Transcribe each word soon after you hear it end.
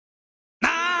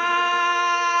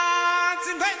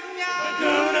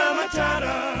Hakuna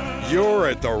Matata. You're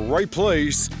at the right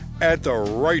place at the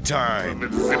right time.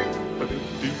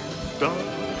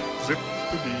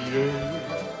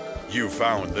 You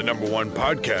found the #1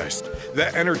 podcast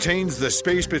that entertains the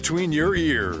space between your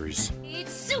ears.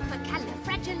 It's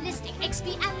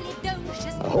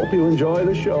supercalifragilisticexpialidocious. I hope you enjoy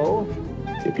the show.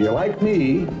 If you're like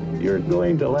me, you're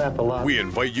going to laugh a lot. We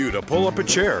invite you to pull up a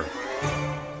chair.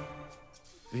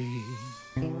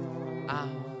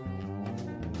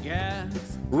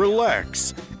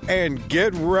 Relax and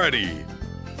get ready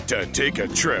to take a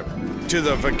trip to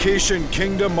the vacation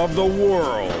kingdom of the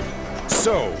world.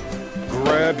 So,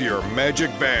 grab your magic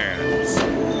bands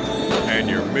and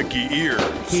your Mickey ears.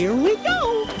 Here we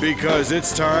go. Because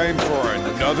it's time for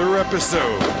another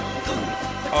episode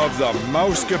of the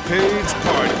Mousecapades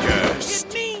Podcast.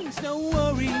 It means no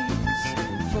worries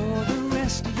for the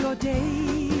rest of your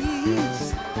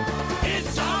days.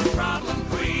 It's our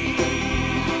problem-free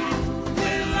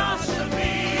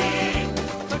philosophy.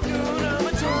 Hakuna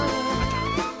Matata.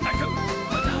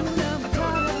 Hakuna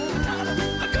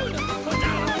Matata. Hakuna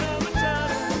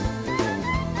Matata.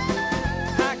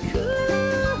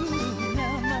 Hakuna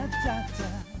Matata.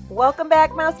 Welcome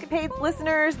back, Mousecapades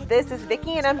listeners. This is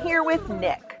Vicky, and I'm here with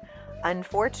Nick.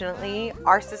 Unfortunately,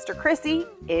 our sister Chrissy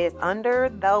is under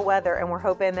the weather, and we're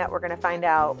hoping that we're going to find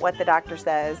out what the doctor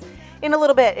says in a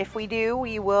little bit. If we do,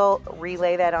 we will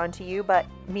relay that on to you. But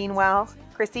meanwhile,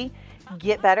 Chrissy,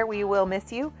 get better. We will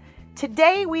miss you.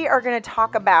 Today, we are going to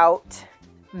talk about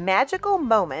magical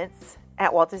moments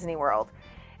at Walt Disney World.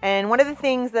 And one of the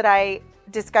things that I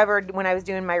discovered when I was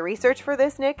doing my research for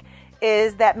this, Nick,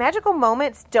 is that magical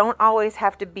moments don't always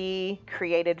have to be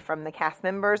created from the cast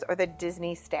members or the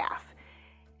Disney staff.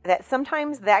 That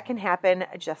sometimes that can happen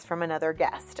just from another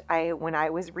guest. When I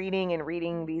was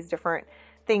reading these different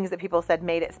things that people said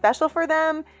made it special for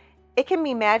them, it can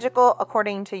be magical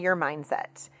according to your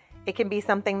mindset. It can be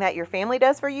something that your family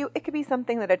does for you. It could be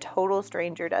something that a total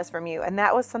stranger does from you. And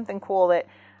that was something cool that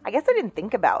I guess I didn't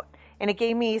think about. And it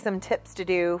gave me some tips to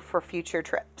do for future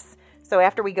trips. So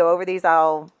after we go over these,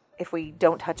 if we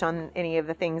don't touch on any of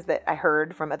the things that I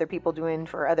heard from other people doing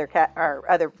for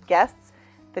other guests,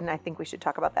 then I think we should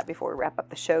talk about that before we wrap up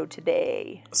the show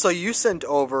today. So you sent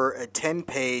over a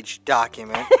 10-page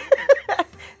document.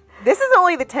 This is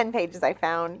only the 10 pages I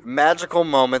found. Magical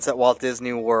moments at Walt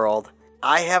Disney World.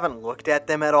 I haven't looked at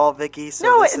them at all, Vicky. So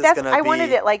No, this is gonna I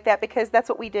wanted it like that because that's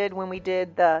what we did when we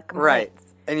did the complaints. Right.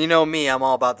 And you know me, I'm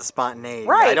all about the spontaneity.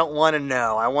 Right. I don't want to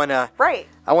know. I want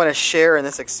to share in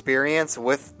this experience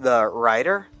with the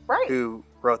writer who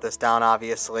wrote this down,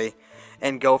 obviously,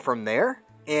 and go from there.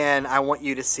 And I want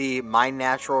you to see my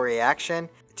natural reaction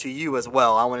to you as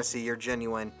well. I want to see your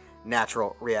genuine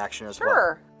natural reaction as well.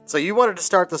 Sure. So you wanted to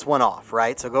start this one off,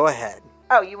 right? So go ahead.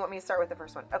 Oh, you want me to start with the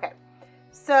first one? Okay.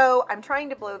 So I'm trying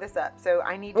to blow this up, so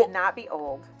I need to not be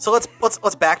old. So let's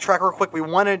backtrack real quick. We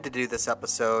wanted to do this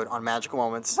episode on magical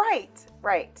moments.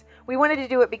 Right. We wanted to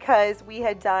do it because we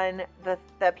had done the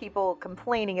people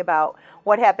complaining about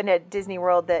what happened at Disney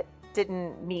World that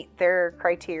didn't meet their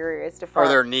criteria as to or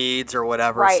their needs or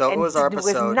whatever. Right. So it was our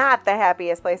episode. It was not the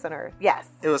happiest place on earth. Yes.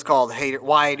 It was called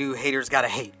Why Do Haters Gotta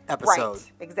Hate episode.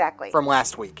 Right. Exactly. From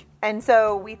last week. And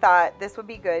so we thought this would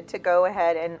be good to go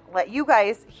ahead and let you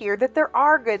guys hear that there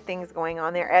are good things going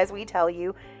on there, as we tell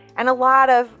you. And a lot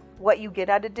of what you get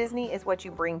out of Disney is what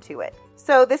you bring to it.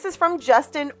 So this is from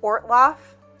Justin Ortloff.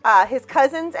 His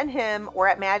cousins and him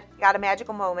were got a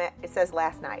magical moment, it says,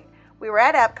 last night. We were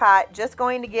at Epcot just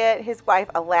going to get his wife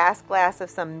a last glass of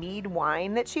some mead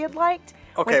wine that she had liked.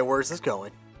 Okay, where's this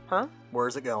going? Huh?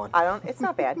 Where's it going? It's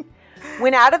not bad.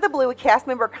 When out of the blue, a cast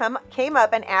member came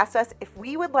up and asked us if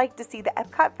we would like to see the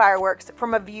Epcot fireworks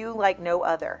from a view like no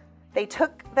other. They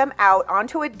took them out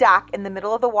onto a dock in the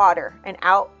middle of the water and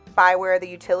out by where the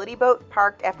utility boat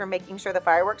parked after making sure the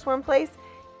fireworks were in place.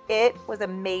 It was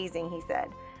amazing, he said.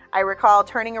 I recall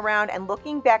turning around and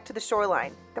looking back to the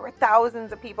shoreline. There were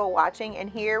thousands of people watching, and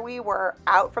here we were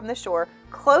out from the shore,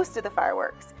 close to the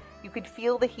fireworks. You could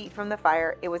feel the heat from the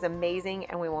fire. It was amazing,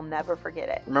 and we will never forget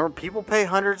it. Remember, people pay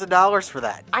hundreds of dollars for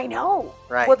that. I know.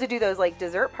 Right. Well, to do those like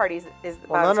dessert parties is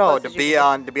well, no, to be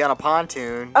on a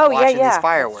pontoon. Oh watching yeah. these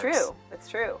fireworks. That's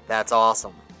true. That's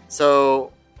awesome.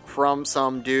 So, from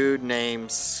some dude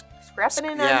named Scrapping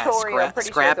in Ontario. I'm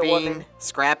pretty sure it's a woman.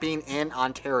 Scrapping in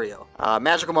Ontario.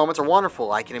 Magical moments are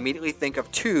wonderful. I can immediately think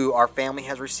of two our family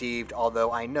has received,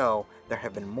 although I know there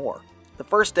have been more. The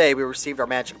first day we received our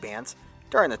magic bands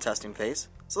during the testing phase.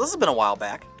 So this has been a while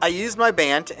back. I used my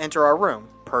band to enter our room,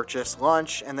 purchase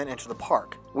lunch, and then enter the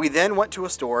park. We then went to a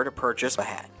store to purchase a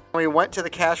hat. We went to the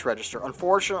cash register.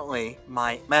 Unfortunately,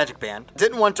 my magic band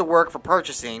didn't want to work for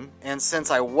purchasing, and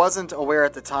since I wasn't aware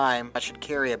at the time I should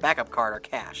carry a backup card or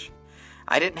cash,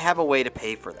 I didn't have a way to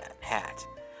pay for that hat.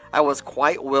 I was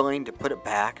quite willing to put it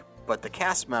back, but the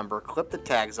cast member clipped the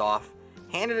tags off,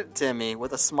 handed it to me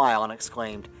with a smile, and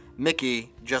exclaimed,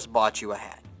 "Mickey just bought you a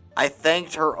hat." I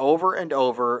thanked her over and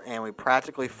over, and we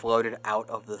practically floated out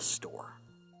of the store.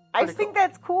 I just think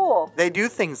that's cool. They do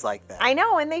things like that. I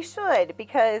know, and they should,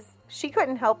 because she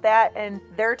couldn't help that, and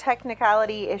their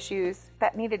technicality issues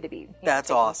that needed to be. That's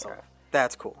awesome.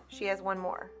 That's cool. She has one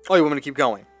more. Oh, you want me to keep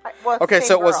going?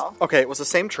 It was the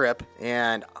same trip,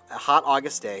 and a hot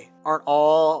August day. Aren't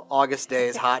all August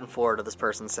days hot in Florida, this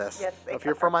person says. Yes, if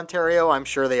you're from Ontario, I'm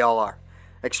sure they all are.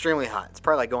 Extremely hot. It's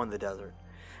probably like going to the desert.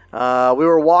 We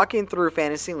were walking through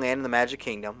Fantasyland in the Magic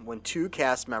Kingdom when 2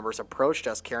 cast members approached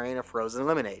us carrying a frozen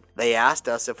lemonade. They asked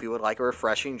us if we would like a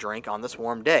refreshing drink on this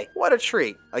warm day. What a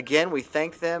treat. Again, we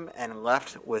thanked them and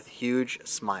left with huge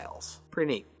smiles.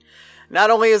 Pretty neat. Not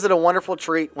only is it a wonderful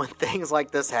treat when things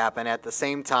like this happen, at the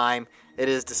same time, it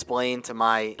is displaying to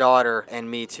my daughter and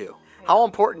me too how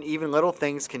important even little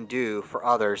things can do for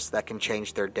others that can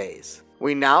change their days.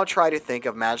 We now try to think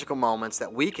of magical moments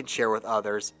that we can share with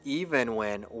others even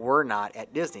when we're not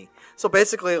at Disney. So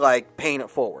basically like paying it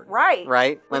forward. Right.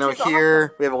 I know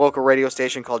here we have a local radio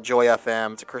station called Joy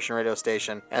FM. It's a Christian radio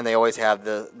station, and they always have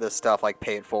the stuff like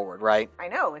pay it forward, right? I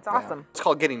know, it's awesome. Yeah. It's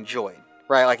called Getting Joy.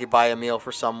 Right, like you buy a meal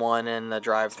for someone in the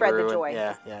drive-thru. Spread the joy.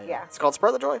 Yeah. It's called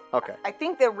Spread the Joy? Okay. I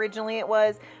think that originally it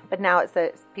was, but now it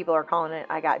says people are calling it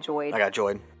I Got Joyed. I Got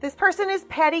Joyed. This person is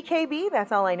Patty KB.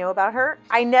 That's all I know about her.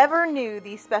 I never knew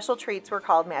these special treats were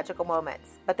called magical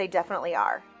moments, but they definitely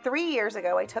are. 3 years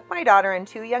ago, I took my daughter and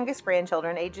 2 youngest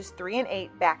grandchildren, ages 3 and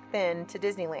 8, back then to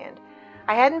Disneyland.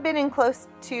 I hadn't been in close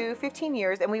to 15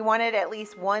 years, and we wanted at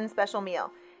least one special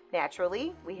meal.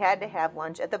 Naturally, we had to have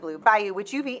lunch at the Blue Bayou,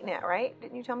 which you've eaten at, right?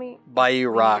 Didn't you tell me? Bayou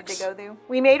rocks. To go there?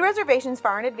 We made reservations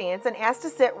far in advance and asked to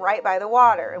sit right by the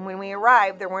water. And when we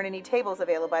arrived, there weren't any tables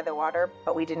available by the water,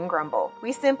 but we didn't grumble.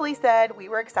 We simply said we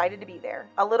were excited to be there.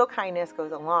 A little kindness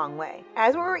goes a long way.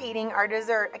 As we were eating our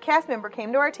dessert, a cast member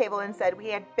came to our table and said we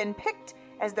had been picked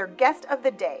as their guest of the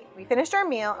day. We finished our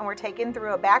meal and were taken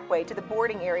through a back way to the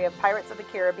boarding area of Pirates of the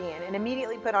Caribbean and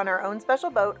immediately put on our own special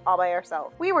boat all by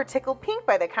ourselves. We were tickled pink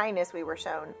by the kindness we were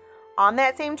shown. On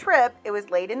that same trip, it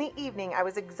was late in the evening. I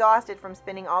was exhausted from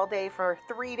spending all day for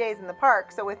 3 days in the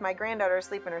park, so with my granddaughter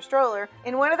asleep in her stroller,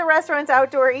 in one of the restaurant's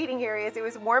outdoor eating areas, it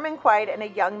was warm and quiet, and a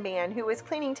young man who was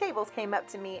cleaning tables came up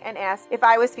to me and asked if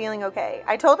I was feeling okay.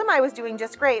 I told him I was doing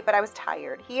just great, but I was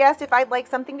tired. He asked if I'd like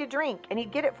something to drink, and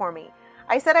he'd get it for me.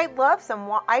 I said I'd love some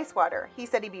ice water. He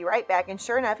said he'd be right back, and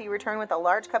sure enough, he returned with a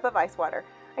large cup of ice water.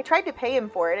 I tried to pay him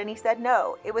for it, and he said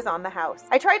no, it was on the house.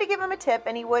 I tried to give him a tip,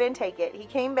 and he wouldn't take it. He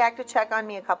came back to check on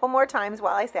me a couple more times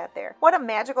while I sat there. What a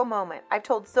magical moment. I've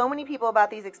told so many people about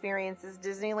these experiences.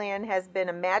 Disneyland has been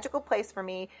a magical place for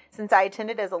me since I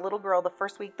attended as a little girl the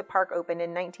first week the park opened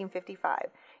in 1955.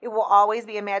 It will always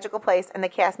be a magical place, and the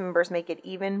cast members make it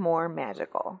even more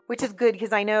magical. Which is good,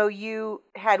 because I know you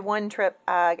had one trip,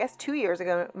 I guess 2 years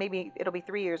ago, maybe it'll be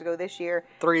 3 years ago this year.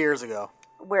 3 years ago.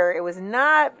 Where it was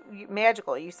not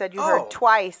magical. You said you heard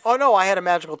twice. Oh, no, I had a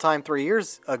magical time 3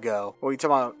 years ago. Well, you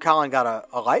talking about Colin got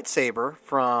a lightsaber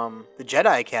from the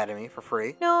Jedi Academy for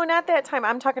free. No, not that time.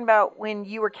 I'm talking about when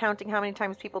you were counting how many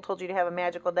times people told you to have a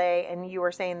magical day, and you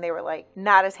were saying they were, like,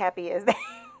 not as happy as they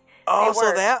Oh,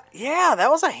 so that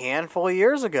was a handful of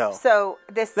years ago. So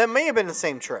that may have been the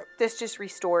same trip. This just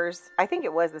restores. I think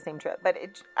it was the same trip, but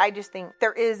I just think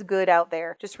there is good out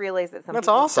there. Just realize that some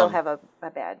people still have a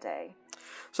bad day.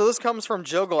 So this comes from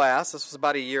Jill Glass. This was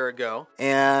about a year ago.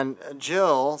 And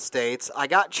Jill states, I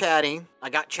got chatting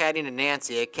to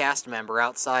Nancy, a cast member,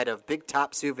 outside of Big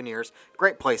Top Souvenirs.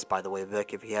 Great place, by the way,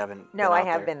 Vic, if you haven't been out I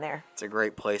have been there. It's a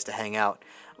great place to hang out.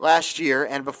 Last year,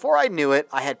 and before I knew it,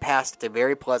 I had passed a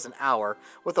very pleasant hour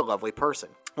with a lovely person.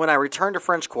 When I returned to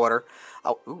French Quarter,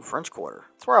 French Quarter.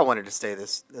 That's where I wanted to stay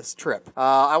this trip.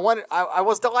 I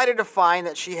was delighted to find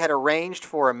that she had arranged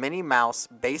for a Minnie Mouse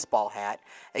baseball hat,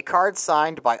 a card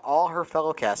signed by all her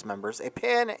fellow cast members, a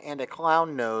pin, and a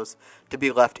clown nose to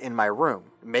be left in my room.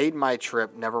 Made my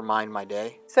trip, never mind my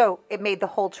day. So it made the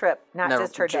whole trip,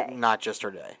 just her day. Not just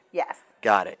her day. Yes.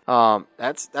 Got it.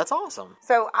 That's awesome.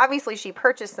 So obviously she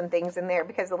purchased some things in there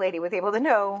because the lady was able to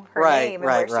know her name and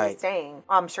where she was staying.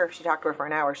 I'm sure if she talked to her for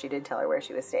an hour, she did tell her where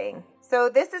she was staying. So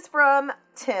this is from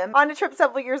Tim. On a trip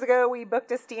several years ago, we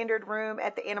booked a standard room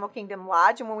at the Animal Kingdom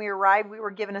Lodge, and when we arrived, we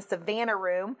were given a Savannah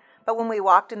room, but when we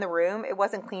walked in the room, it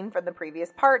wasn't clean from the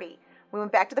previous party. We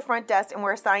went back to the front desk and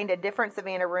were assigned a different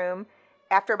Savannah room,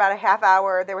 After about a half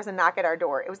hour, there was a knock at our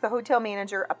door. It was the hotel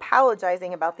manager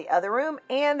apologizing about the other room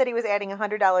and that he was adding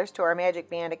 $100 to our Magic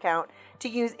Band account to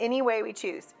use any way we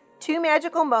choose. 2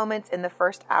 magical moments in the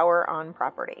first hour on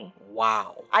property.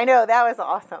 Wow. I know, that was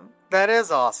awesome. That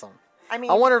is awesome. I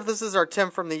mean, I wonder if this is our Tim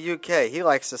from the UK. He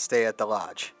likes to stay at the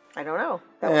lodge. I don't know.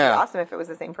 That would be awesome if it was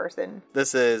the same person.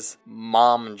 This is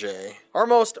Mom J. Our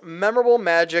most memorable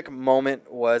magic moment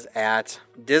was at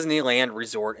Disneyland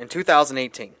Resort in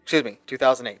 2018.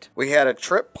 2008. We had a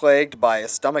trip plagued by a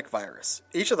stomach virus.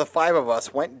 Each of the 5 of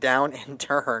us went down in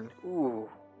turn. Ooh,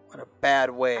 what a bad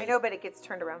way. I know, but it gets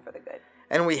turned around for the good.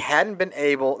 And we hadn't been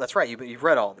able, that's right, you've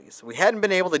read all these. We hadn't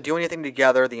been able to do anything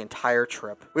together the entire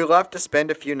trip. We left to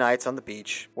spend a few nights on the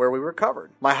beach where we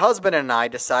recovered. My husband and I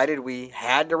decided we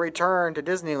had to return to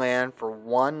Disneyland for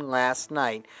one last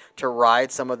night to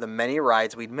ride some of the many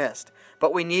rides we'd missed.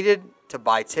 But we needed to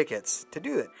buy tickets to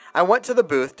do it. I went to the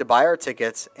booth to buy our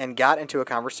tickets and got into a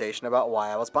conversation about why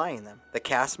I was buying them. The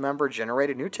cast member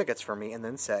generated new tickets for me and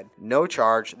then said, "No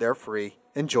charge, they're free.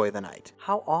 Enjoy the night."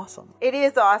 How awesome. It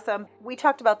is awesome. We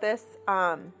talked about this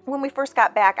when we first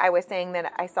got back. I was saying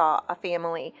that I saw a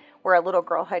family where a little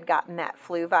girl had gotten that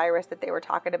flu virus that they were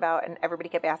talking about, and everybody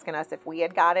kept asking us if we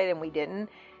had got it, and we didn't.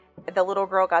 The little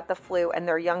girl got the flu, and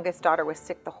their youngest daughter was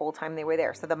sick the whole time they were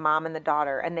there. So the mom and the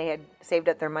daughter, and they had saved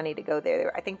up their money to go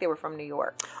there. I think they were from New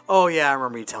York. Oh, yeah, I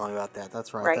remember you telling me about that.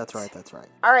 That's right. That's right.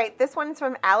 All right, this one's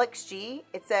from Alex G.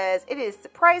 It says, "It is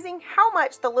surprising how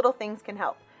much the little things can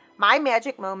help. My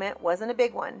magic moment wasn't a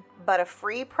big one, but a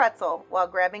free pretzel while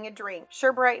grabbing a drink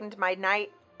sure brightened my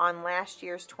night on last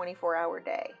year's 24-hour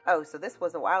day." Oh, so this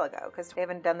was a while ago, because we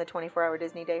haven't done the 24-hour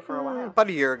Disney day for a while. About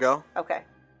a year ago.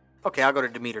 Okay, I'll go to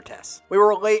Demeter Tess. We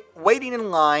were waiting in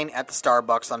line at the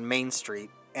Starbucks on Main Street,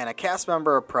 and a cast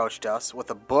member approached us with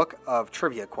a book of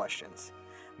trivia questions.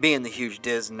 Being the huge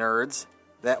Diz nerds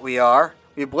that we are,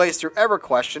 we blazed through every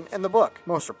question in the book.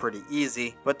 Most were pretty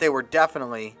easy, but there were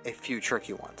definitely a few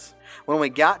tricky ones. When we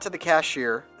got to the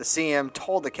cashier, the CM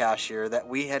told the cashier that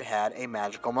we had had a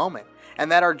magical moment,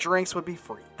 and that our drinks would be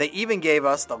free. They even gave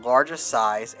us the largest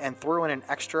size and threw in an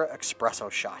extra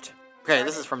espresso shot. Okay,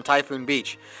 this is from Typhoon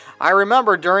Beach. I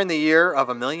remember during the year of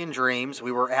A Million Dreams,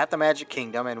 we were at the Magic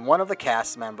Kingdom, and one of the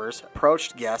cast members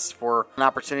approached guests for an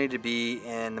opportunity to be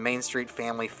in the Main Street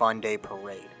Family Fun Day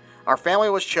Parade. Our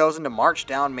family was chosen to march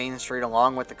down Main Street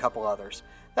along with a couple others.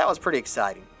 That was pretty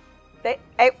exciting.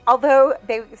 Although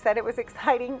they said it was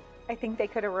exciting, I think they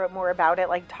could have wrote more about it,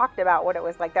 like talked about what it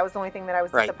was like. That was the only thing that I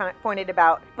was disappointed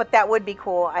about. But that would be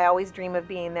cool. I always dream of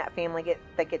being that family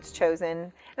that gets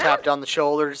chosen. Tapped on the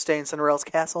shoulder to stay in Cinderella's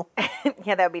castle.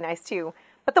 Yeah, that would be nice too.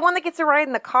 But the one that gets to ride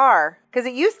in the car, because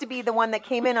it used to be the one that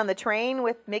came in on the train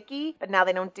with Mickey, but now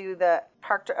they don't do the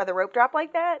park or the rope drop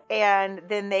like that. And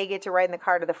then they get to ride in the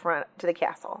car to the front to the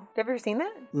castle. Have you ever seen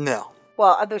that? No.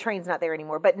 Well, the train's not there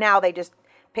anymore, but now they just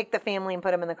pick the family and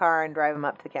put them in the car and drive them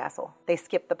up to the castle. They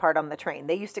skip the part on the train.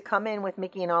 They used to come in with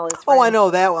Mickey and all his friends. Oh, I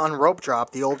know that on Rope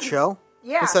Drop, the old show.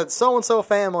 Yeah. It said so-and-so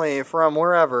family from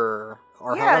wherever.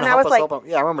 Or yeah, and I was like,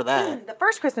 yeah, I remember that. The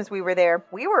first Christmas we were there,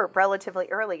 we were relatively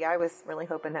early. I was really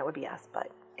hoping that would be us, but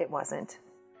it wasn't.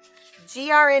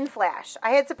 GRN Flash.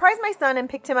 I had surprised my son and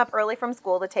picked him up early from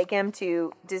school to take him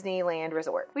to Disneyland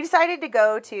Resort. We decided to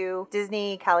go to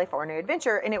Disney California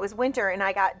Adventure, and it was winter, and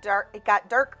it got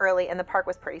dark early, and the park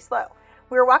was pretty slow.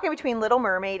 We were walking between Little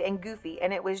Mermaid and Goofy,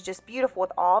 and it was just beautiful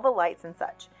with all the lights and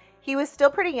such. He was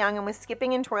still pretty young and was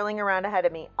skipping and twirling around ahead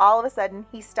of me. All of a sudden,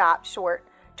 he stopped short,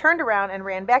 turned around, and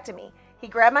ran back to me. He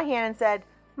grabbed my hand and said,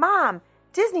 "Mom,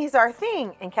 Disney's our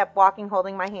thing," and kept walking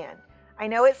holding my hand. I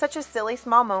know it's such a silly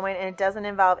small moment and it doesn't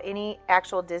involve any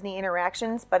actual Disney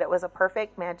interactions, but it was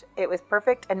perfect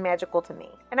and magical to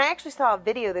me. And I actually saw a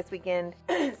video this weekend,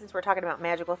 since we're talking about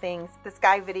magical things. This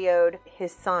guy videoed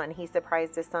his son. He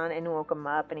surprised his son and woke him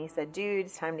up, and he said, "Dude,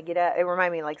 it's time to get up." It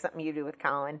reminded me of like something you do with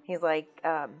Colin. He's like,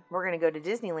 "We're going to go to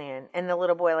Disneyland." And the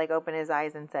little boy like opened his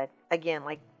eyes and said, again,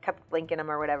 like kept blinking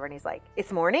him or whatever. And he's like,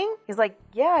 "It's morning?" He's like,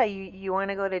 "Yeah, you want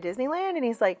to go to Disneyland?" And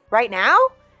he's like, "Right now?"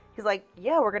 He's like,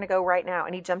 "Yeah, we're going to go right now."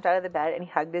 And he jumped out of the bed and he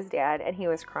hugged his dad and he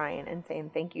was crying and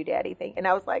saying, "Thank you, Daddy." And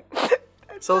I was like...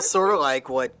 So it's sort of like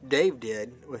what Dave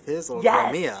did with his little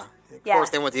girl, Mia. Of course,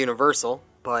 they went to Universal,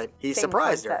 but he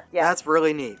surprised her. Yes. That's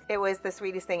really neat. It was the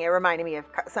sweetest thing. It reminded me of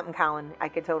something Colin. I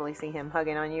could totally see him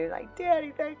hugging on you like,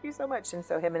 "Daddy, thank you so much." And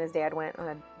so him and his dad went on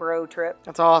a bro trip.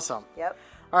 That's awesome. Yep.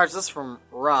 All right, so this is from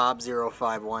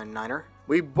Rob0519er.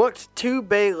 We booked 2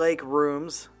 Bay Lake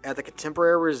rooms at the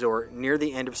Contemporary Resort near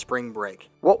the end of spring break.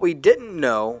 What we didn't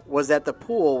know was that the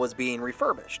pool was being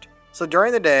refurbished. So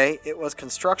during the day, it was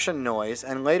construction noise,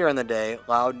 and later in the day,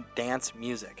 loud dance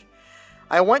music.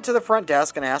 I went to the front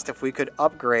desk and asked if we could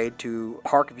upgrade to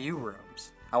Park View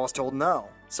rooms. I was told no.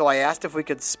 So I asked if we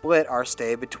could split our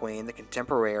stay between the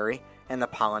Contemporary and the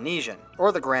Polynesian,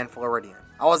 or the Grand Floridian.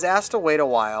 I was asked to wait a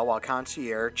while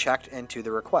concierge checked into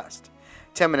the request.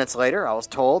 10 minutes later, I was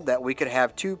told that we could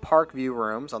have 2 Park View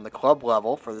rooms on the club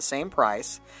level for the same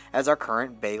price as our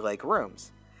current Bay Lake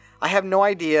rooms. I have no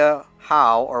idea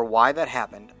how or why that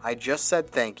happened. I just said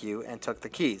thank you and took the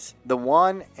keys. The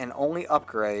one and only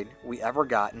upgrade we ever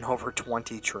got in over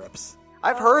 20 trips.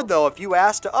 I've heard, though, if you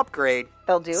ask to upgrade,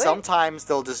 they'll do it. Sometimes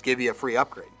they'll just give you a free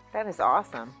upgrade. That is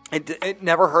awesome. It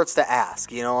never hurts to ask,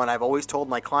 and I've always told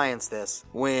my clients this.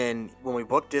 When we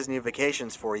book Disney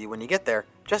vacations for you, when you get there,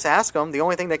 just ask them. The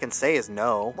only thing they can say is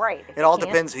no. Right. It all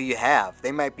depends who you have.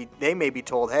 They may be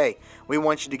told, hey, we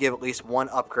want you to give at least 1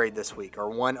 upgrade this week or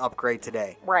 1 upgrade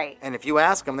today. Right. And if you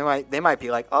ask them, they might be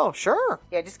like, oh, sure.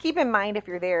 Yeah, just keep in mind if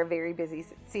you're there a very busy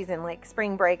season like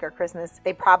spring break or Christmas,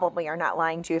 they probably are not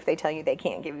lying to you if they tell you they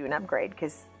can't give you an upgrade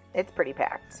because it's pretty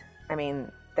packed. I mean,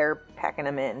 they're packing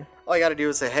them in. All you got to do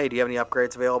is say, hey, do you have any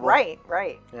upgrades available? Right.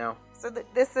 Yeah. So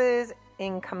this is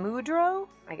in Camudro,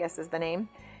 I guess is the name.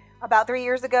 About 3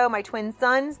 years ago, my twin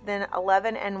sons, then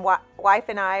 11, and wife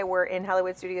and I were in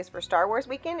Hollywood Studios for Star Wars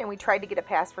weekend, and we tried to get a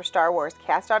pass for Star Wars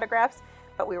cast autographs,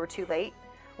 but we were too late.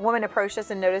 A woman approached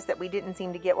us and noticed that we didn't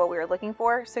seem to get what we were looking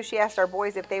for, so she asked our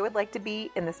boys if they would like to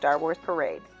be in the Star Wars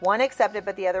parade. One accepted,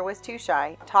 but the other was too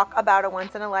shy. Talk about a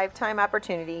once-in-a-lifetime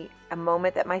opportunity, a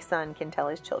moment that my son can tell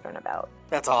his children about.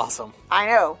 That's awesome. I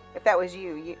know. If that was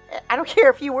you, I don't care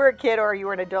if you were a kid or you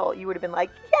were an adult, you would have been like,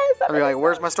 yes, I'd be like,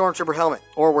 where's my Stormtrooper helmet?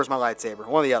 Or where's my lightsaber?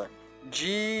 One or the other.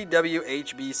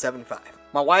 GWHB75.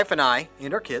 My wife and I,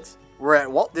 and our kids, were at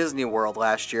Walt Disney World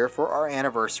last year for our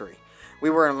anniversary. We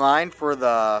were in line for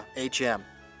the HM.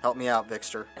 Help me out,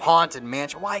 Vixter. Haunted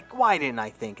Mansion. Why didn't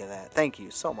I think of that? Thank you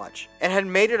so much. And had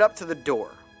made it up to the door.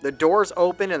 The doors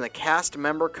open and the cast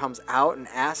member comes out and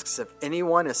asks if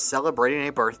anyone is celebrating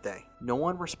a birthday. No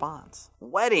one responds.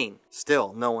 Wedding.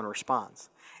 Still, no one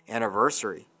responds.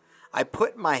 Anniversary. I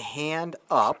put my hand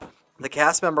up. The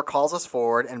cast member calls us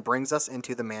forward and brings us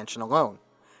into the mansion alone.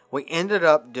 We ended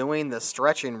up doing the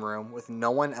stretching room with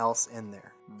no one else in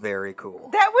there. Very cool.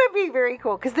 That would be very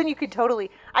cool, because then you could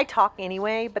totally... I talk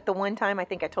anyway, but the one time I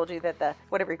think I told you that the...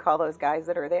 Whatever you call those guys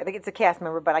that are there. I think it's a cast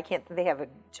member, but I can't... They have a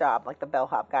job, like the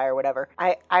bellhop guy or whatever.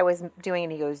 I was doing,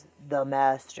 and he goes, the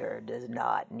master does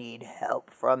not need help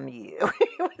from you.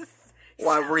 It was...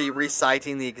 Why were you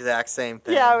reciting the exact same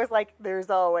thing? Yeah, I was like, there's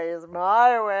always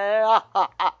my way.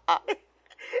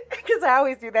 Because I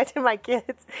always do that to my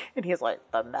kids. And he's like,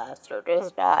 the master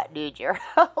does not need your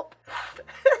help.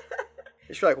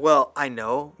 She's like, well, I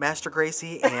know Master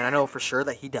Gracie, and I know for sure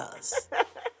that he does.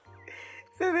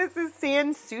 So this is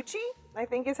Sanssouci, I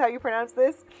think is how you pronounce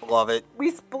this. Love it.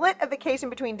 We split a vacation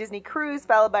between Disney Cruise,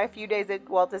 followed by a few days at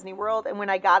Walt Disney World, and when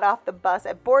I got off the bus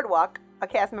at Boardwalk, a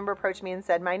cast member approached me and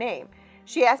said my name.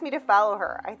 She asked me to follow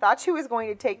her. I thought she was going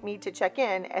to take me to check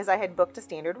in, as I had booked a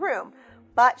standard room.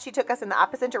 But she took us in the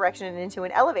opposite direction and into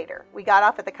an elevator. We got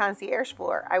off at the concierge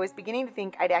floor. I was beginning to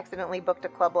think I'd accidentally booked a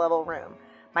club-level room.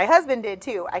 My husband did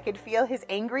too. I could feel his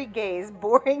angry gaze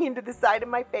boring into the side of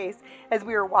my face as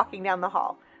we were walking down the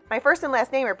hall. My first and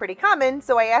last name are pretty common,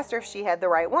 so I asked her if she had the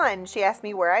right one. She asked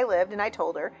me where I lived, and I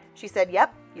told her. She said,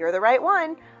 yep, you're the right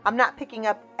one. I'm not picking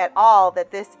up at all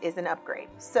that this is an upgrade.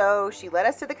 So she led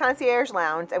us to the concierge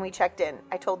lounge, and we checked in.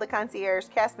 I told the concierge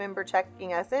cast member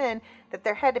checking us in that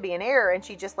there had to be an error, and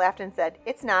she just laughed and said,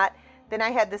 it's not. Then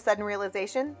I had the sudden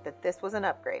realization that this was an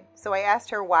upgrade. So I asked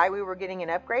her why we were getting an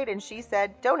upgrade, and she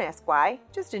said, don't ask why,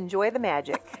 just enjoy the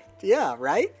magic. Yeah,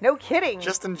 right? No kidding.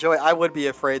 Just enjoy. I would be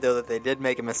afraid, though, that they did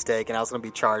make a mistake and I was going to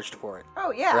be charged for it.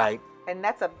 Oh, yeah. Right. And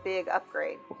that's a big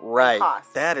upgrade. Right.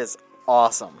 Cost. That is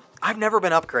awesome. I've never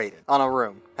been upgraded on a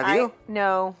room. Have you?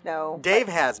 No. Dave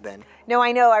has been. No,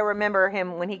 I know. I remember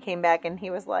him when he came back and he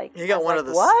was like... He got one of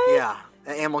the... What? Yeah.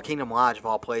 Animal Kingdom Lodge of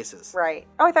all places. Right.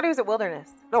 Oh, I thought he was at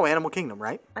Wilderness. No, Animal Kingdom,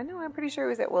 right? I know. I'm pretty sure he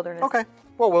was at Wilderness. Okay.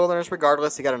 Well, Wilderness,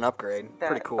 regardless, he got an upgrade.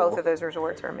 Pretty cool. Both of those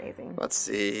resorts are amazing. Let's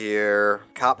see here.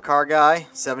 Cop car guy,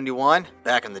 71.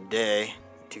 Back in the day,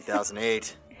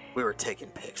 2008, we were taking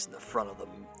pics in the front of the...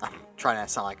 I'm trying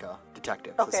to sound like a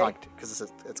detective. Okay. Because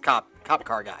it's cop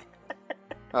car guy.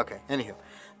 Okay, anywho.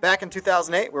 Back in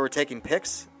 2008, we were taking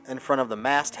pics in front of the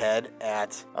masthead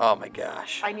at, oh my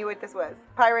gosh. I knew what this was.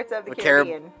 Pirates of the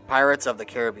Caribbean. Pirates of the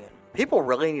Caribbean. People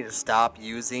really need to stop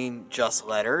using just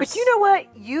letters. But you know what?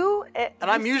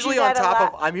 I'm usually on top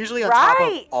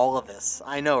of all of this.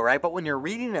 I know, right? But when you're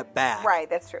reading it back, right,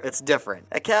 that's true. It's different.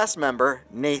 A cast member,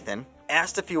 Nathan,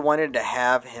 asked if you wanted to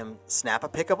have him snap a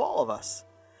pic of all of us.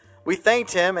 We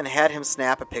thanked him and had him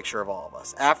snap a picture of all of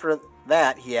us. After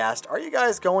that, he asked, "Are you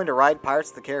guys going to ride Pirates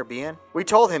of the Caribbean?" We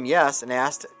told him yes,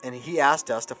 and he asked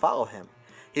us to follow him.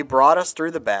 He brought us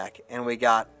through the back, and we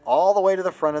got all the way to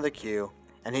the front of the queue,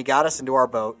 and he got us into our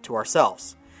boat to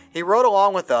ourselves. He rode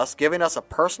along with us, giving us a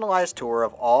personalized tour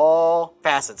of all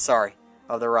facets,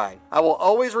 of the ride. I will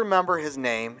always remember his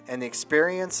name and the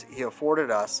experience he afforded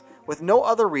us with no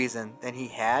other reason than he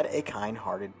had a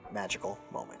kind-hearted, magical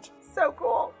moment. So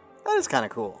cool. That is kind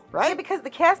of cool, right? Yeah, because the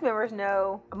cast members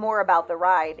know more about the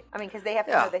ride. I mean, because they have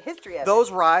to know the history of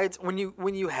those rides. When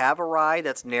you have a ride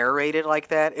that's narrated like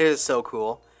that, it is so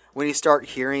cool. When you start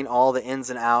hearing all the ins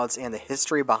and outs and the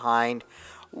history behind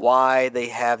why they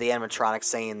have the animatronic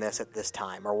saying this at this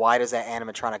time, or why does that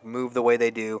animatronic move the way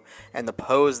they do, and the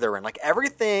pose they're in. Like,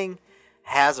 everything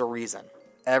has a reason.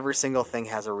 Every single thing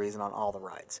has a reason on all the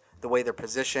rides. The way they're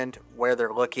positioned, where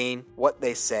they're looking, what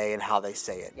they say, and how they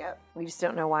say it. Yep. We just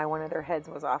don't know why one of their heads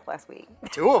was off last week.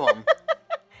 2 of them.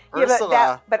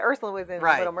 Ursula. But Ursula was in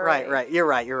Little Mermaid. Right. You're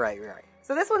right.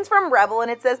 So this one's from Rebel, and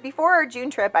it says, before our June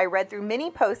trip, I read through many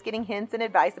posts getting hints and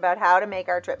advice about how to make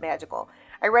our trip magical.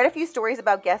 I read a few stories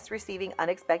about guests receiving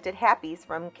unexpected happies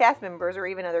from cast members or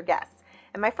even other guests.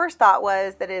 And my first thought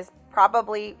was that it is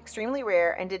probably extremely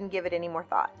rare and didn't give it any more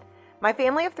thought. My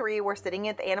family of 3 were sitting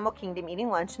at the Animal Kingdom eating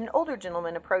lunch, and an older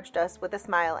gentleman approached us with a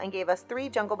smile and gave us 3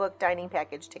 Jungle Book dining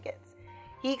package tickets.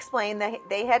 He explained that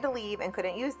they had to leave and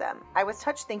couldn't use them. I was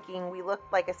touched, thinking we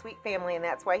looked like a sweet family and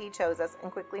that's why he chose us,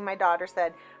 and quickly my daughter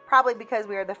said, probably because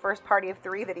we are the first party of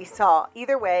 3 that he saw.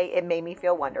 Either way, it made me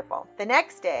feel wonderful. The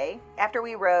next day, after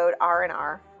we rode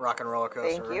R&R, Rock and Roller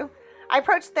Coaster. Thank you. I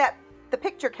approached the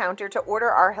picture counter to order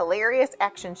our hilarious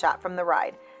action shot from the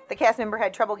ride. The cast member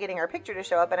had trouble getting our picture to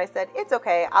show up, and I said, it's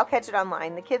okay, I'll catch it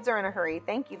online. The kids are in a hurry.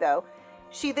 Thank you, though.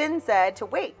 She then said to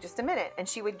wait just a minute, and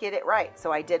she would get it right.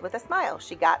 So I did with a smile.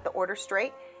 She got the order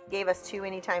straight, gave us 2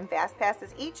 Anytime Fast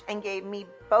Passes each, and gave me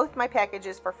both my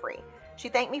packages for free. She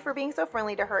thanked me for being so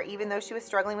friendly to her, even though she was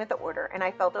struggling with the order, and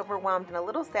I felt overwhelmed and a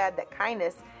little sad that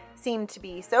kindness seemed to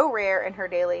be so rare in her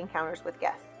daily encounters with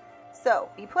guests. So,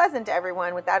 be pleasant to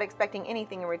everyone without expecting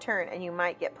anything in return, and you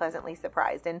might get pleasantly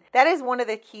surprised. And that is one of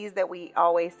the keys that we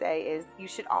always say is you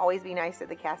should always be nice to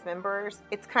the cast members.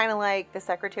 It's kind of like the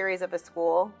secretaries of a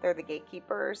school. They're the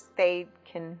gatekeepers. They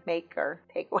can make or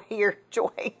take away your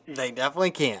joy. They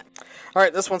definitely can. All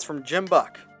right, this one's from Jim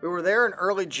Buck. We were there in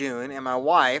early June, and my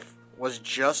wife was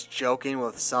just joking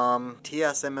with some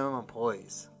TSMM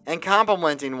employees and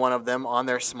complimenting one of them on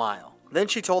their smile. Then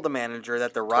she told the manager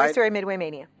that the ride... Toy Story Midway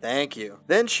Mania. Thank you.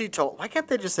 Then she told... Why can't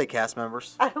they just say cast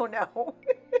members? I don't know.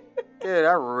 Dude,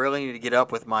 I really need to get up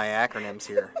with my acronyms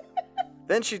here.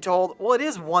 Then she told... Well, it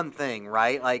is one thing,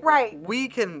 right? Like, right. We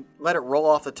can let it roll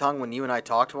off the tongue when you and I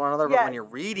talk to one another, but when you're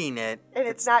reading it, and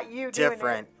it's not you doing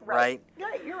different, it. Right? Yeah,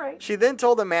 you're right. She then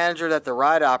told the manager that the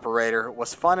ride operator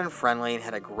was fun and friendly and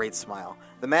had a great smile.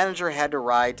 The manager had to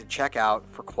ride to check out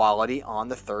for quality on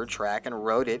the 3rd track and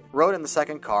rode in the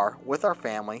 2nd car with our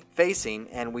family facing,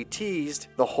 and we teased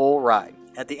the whole ride.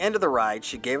 At the end of the ride,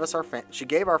 she gave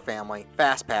our family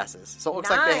fast passes. So it looks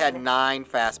like they had 9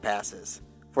 fast passes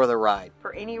for the ride.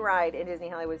 For any ride in Disney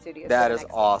Hollywood Studios. That is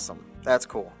awesome. That's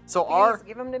cool. So Please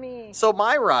give them to me. So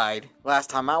my ride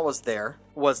last time I was there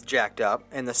was jacked up,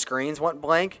 and the screens went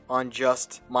blank on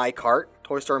just my cart,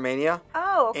 Toy Story Mania.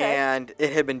 Oh, okay. And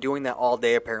it had been doing that all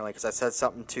day apparently because I said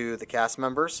something to the cast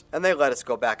members, and they let us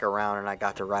go back around, and I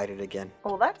got to ride it again.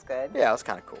 Well, that's good. Yeah, it was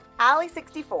kind of cool.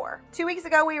 Ollie64. 2 weeks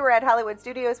ago, we were at Hollywood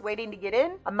Studios waiting to get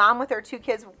in. A mom with her 2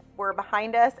 kids were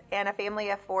behind us, and a family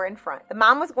of 4 in front. The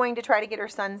mom was going to try to get her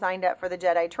son signed up for the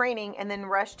Jedi training and then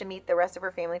rush to meet the rest of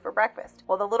her family for breakfast.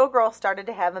 Well, the little girl started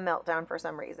to have a meltdown for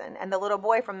some reason, and the little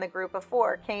boy from the group of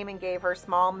 4 came and gave her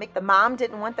small Mickey. The mom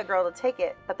didn't want the girl to take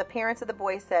it, but the parents of the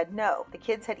boy said no. The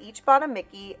kids had each bought a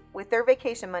Mickey with their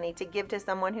vacation money to give to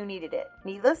someone who needed it.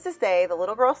 Needless to say, the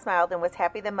little girl smiled and was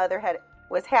happy. The mother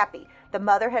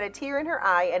had a tear in her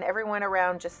eye, and everyone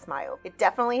around just smiled. It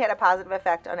definitely had a positive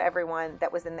effect on everyone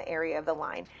that was in the area of the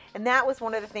line. And that was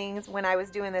one of the things when I was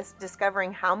doing this,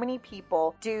 discovering how many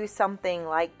people do something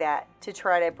like that to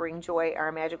try to bring joy or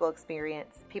a magical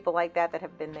experience. People like that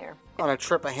have been there. On a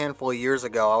trip a handful of years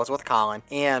ago, I was with Colin,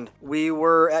 and we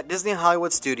were at Disney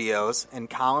Hollywood Studios, and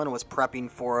Colin was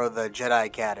prepping for the Jedi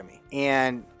Academy.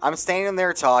 And I'm standing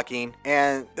there talking,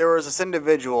 and there was this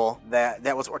individual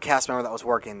that was a cast member that was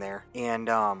working there, and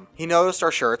he noticed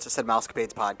our shirts. It said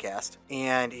Mousecapades Podcast,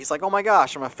 and he's like, oh my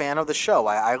gosh, I'm a fan of the show.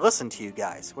 I listen to you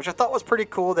guys, which I thought was pretty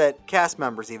cool that cast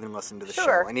members even listen to the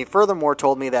show. And he furthermore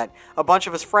told me that a bunch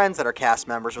of his friends that are cast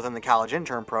members within the college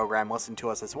intern program listen to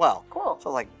us as well. Cool. So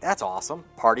like, that's awesome.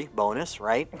 Party bonus,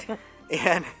 right?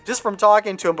 And just from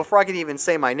talking to him, before I could even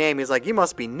say my name, he's like, "You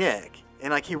must be Nick." And,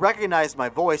 like, he recognized my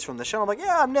voice from the show. I'm like,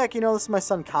 "Yeah, I'm Nick. This is my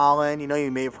son Colin. You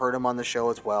may have heard him on the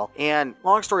show as well." And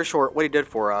long story short, what he did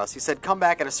for us, he said, "Come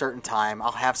back at a certain time.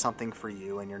 I'll have something for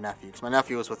you and your nephew." Because my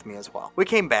nephew was with me as well. We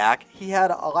came back. He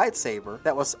had a lightsaber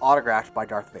that was autographed by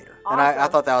Darth Vader. Awesome. And I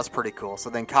thought that was pretty cool.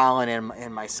 So then Colin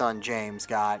and my son James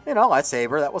got, a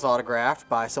lightsaber that was autographed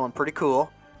by someone pretty cool,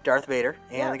 Darth Vader.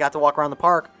 And they got to walk around the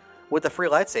park with a free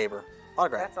lightsaber.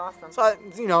 Autograph. That's awesome.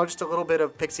 So, just a little bit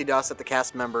of pixie dust that the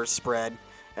cast members spread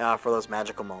for those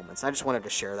magical moments. I just wanted to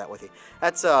share that with you.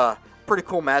 That's a pretty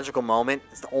cool magical moment.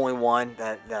 It's the only one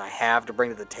that I have to bring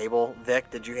to the table. Vic,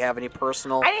 did you have any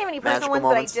personal I didn't have any personal ones,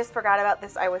 moments? but I just forgot about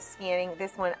this. I was scanning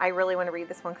this one. I really want to read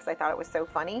this one because I thought it was so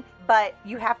funny. But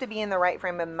you have to be in the right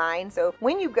frame of mind. So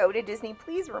when you go to Disney,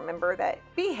 please remember that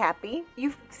be happy.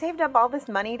 You've saved up all this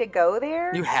money to go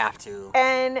there. You have to.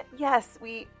 And yes,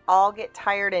 we all get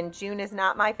tired, and June is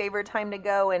not my favorite time to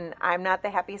go, and I'm not the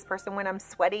happiest person when I'm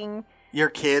sweating. Your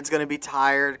kid's going to be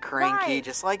tired, cranky, Right.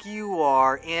 just like you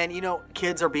are. And,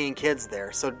 kids are being kids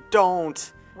there. So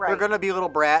don't. Right. They're going to be little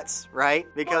brats, right?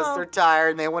 Because they're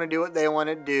tired and they want to do what they want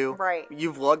to do. Right.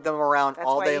 You've lugged them around That's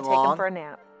all why day you long. take them for a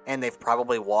nap. And they've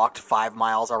probably walked 5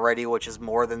 miles already, which is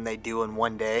more than they do in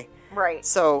one day. Right.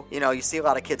 So, you see a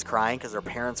lot of kids crying because their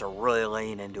parents are really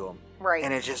laying into them. Right.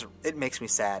 And it makes me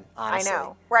sad, honestly. I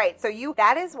know. Right. So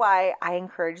that is why I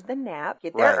encourage the nap.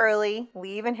 Get there early,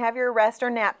 leave and have your rest or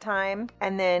nap time,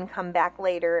 and then come back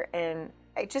later. And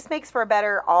it just makes for a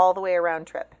better all the way around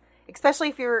trip. Especially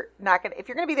if you're going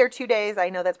to be there 2 days, I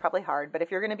know that's probably hard, but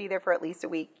if you're going to be there for at least a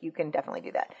week, you can definitely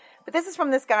do that. But this is from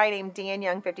this guy named Dan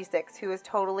Young 56, who is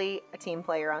totally a team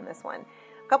player on this one.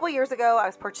 A couple years ago, I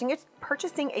was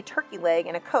purchasing a turkey leg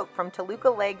and a Coke from Toluca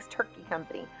Legs Turkey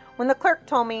Company when the clerk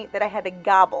told me that I had to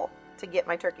gobble to get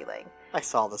my turkey leg. I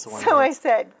saw this one. So I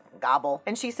said, "Gobble."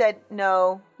 And she said,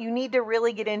 "No, you need to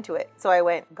really get into it." So I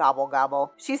went, "Gobble,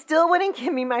 gobble." She still wouldn't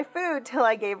give me my food till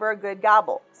I gave her a good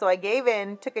gobble. So I gave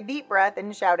in, took a deep breath,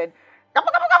 and shouted, "Gobble,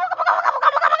 gobble, gobble, gobble, gobble,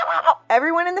 gobble, gobble, gobble."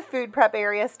 Everyone in the food prep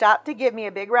area stopped to give me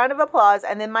a big round of applause,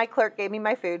 and then my clerk gave me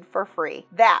my food for free.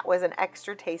 That was an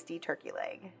extra tasty turkey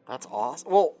leg. That's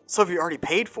awesome. Well, so have you already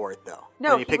paid for it, though?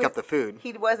 No, when you pick up the food.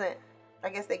 He wasn't. I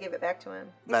guess they give it back to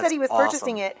him. He That's said he was awesome.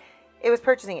 purchasing it. It was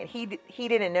purchasing it. He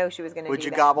didn't know she was going to do that. Would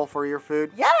you gobble for your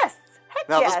food? Yes. Heck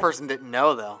No, yes. this person didn't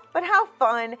know, though. But how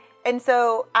fun. And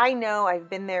so I know I've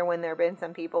been there when there have been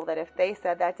some people that if they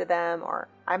said that to them, or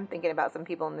I'm thinking about some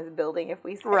people in this building, if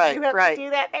we said you have to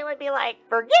do that, they would be like,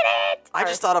 "Forget it." I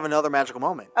just thought of another magical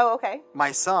moment. Oh, okay.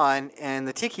 My son in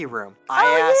the tiki room. I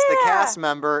asked the yeah. cast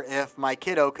member if my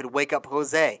kiddo could wake up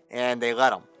Jose, and they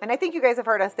let him. And I think you guys have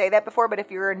heard us say that before, but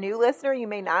if you're a new listener, you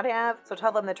may not have. So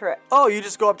tell them the trick. Oh, you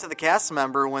just go up to the cast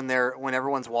member when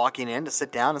everyone's walking in to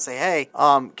sit down and say, "Hey,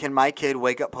 can my kid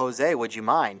wake up Jose? Would you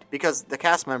mind?" Because the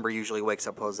cast member usually wakes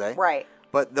up Jose. Right.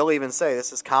 But they'll even say,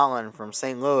 "This is Colin from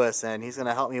St. Louis, and he's going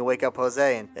to help me wake up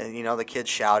Jose." And the kids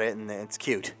shout it, and it's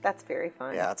cute. That's very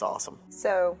fun. Yeah, it's awesome.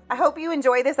 So I hope you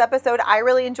enjoy this episode. I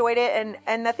really enjoyed it.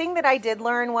 And the thing that I did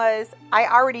learn was I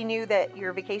already knew that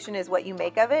your vacation is what you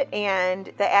make of it.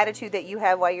 And the attitude that you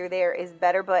have while you're there is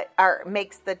better, or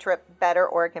makes the trip better,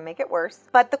 or it can make it worse.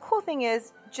 But the cool thing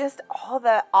is just all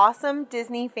the awesome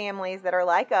Disney families that are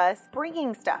like us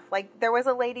bringing stuff. Like there was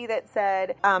a lady that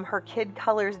said her kid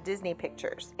colors Disney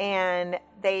pictures, and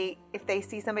if they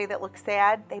see somebody that looks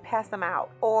sad, they pass them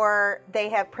out. Or they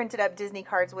have printed up Disney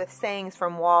cards with sayings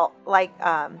from Walt, like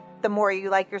the more you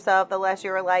like yourself, the less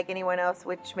you're like anyone else,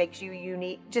 which makes you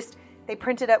unique. They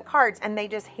printed up cards and they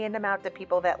just hand them out to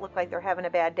people that look like they're having a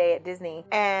bad day at Disney.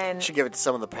 And you should give it to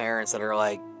some of the parents that are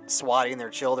like swatting their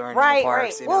children in right, the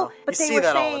parks. right. Well, but you see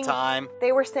that all the time.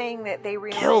 They were saying that they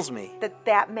realized Kills me.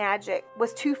 that magic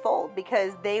was twofold,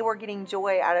 because they were getting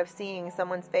joy out of seeing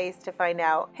someone's face to find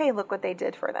out, hey, look what they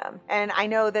did for them. And I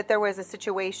know that there was a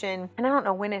situation, and I don't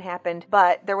know when it happened,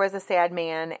 but there was a sad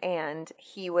man and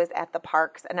he was at the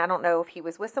parks, and I don't know if he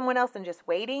was with someone else and just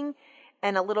waiting.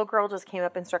 And a little girl just came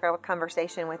up and struck up a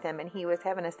conversation with him, and he was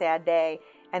having a sad day,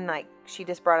 and she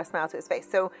just brought a smile to his face.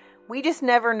 So we just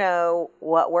never know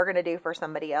what we're going to do for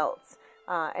somebody else.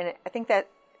 And I think that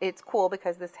it's cool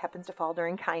because this happens to fall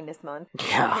during Kindness Month.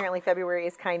 Yeah. Apparently February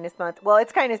is Kindness Month. Well,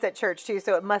 it's Kindness at church too,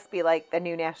 so it must be like the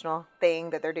new national thing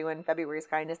that they're doing. February is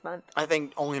Kindness Month. I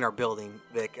think only in our building,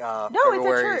 Vic. No,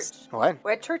 February it's at church. What?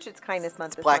 Well, at church, it's Kindness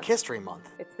Month. It's Black History Month.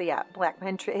 It's the Black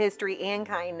History and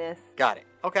Kindness. Got it.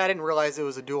 Okay, I didn't realize it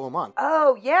was a dual month.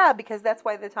 Oh, yeah, because that's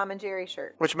why the Tom and Jerry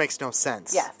shirt. Which makes no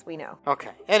sense. Yes, we know.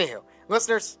 Okay. Anywho,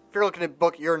 listeners, if you're looking to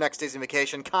book your next Disney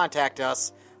vacation, contact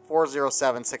us.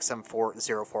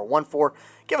 407-674-0414.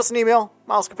 Give us an email,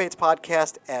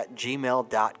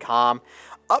 mousecapades@gmail.com.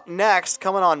 Up next,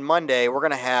 coming on Monday, we're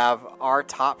going to have our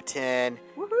top 10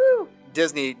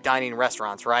 Disney dining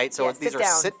restaurants, right? So these are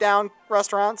sit-down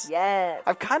restaurants. Yes.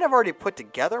 I've kind of already put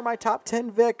together my top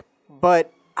 10, Vic,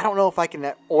 but I don't know if I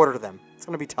can order them. It's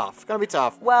going to be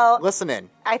tough. Well, listen in.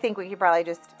 I think we could probably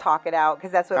just talk it out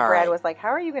because that's what Brad was like. How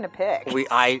are you going to pick?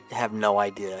 I have no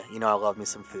idea. You know, I love me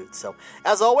some food. So,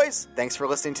 as always, thanks for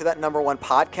listening to that #1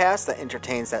 podcast that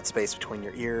entertains that space between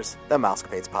your ears, the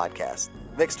Mousecapades Podcast.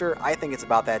 Victor, I think it's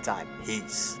about that time.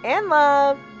 Peace. And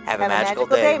love. Have a magical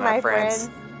day, my friends.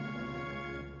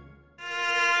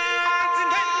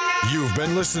 You've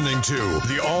been listening to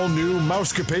the all-new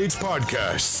Mousecapades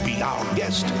Podcast. Be our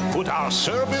guest. Put our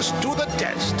service to the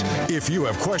test. If you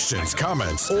have questions,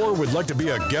 comments, or would like to be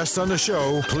a guest on the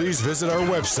show, please visit our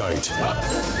website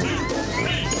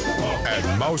at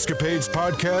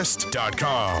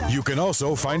mousecapadespodcast.com. You can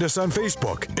also find us on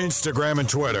Facebook, Instagram, and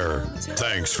Twitter.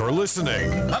 Thanks for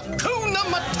listening. Hakuna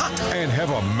Matata. And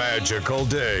have a magical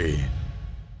day.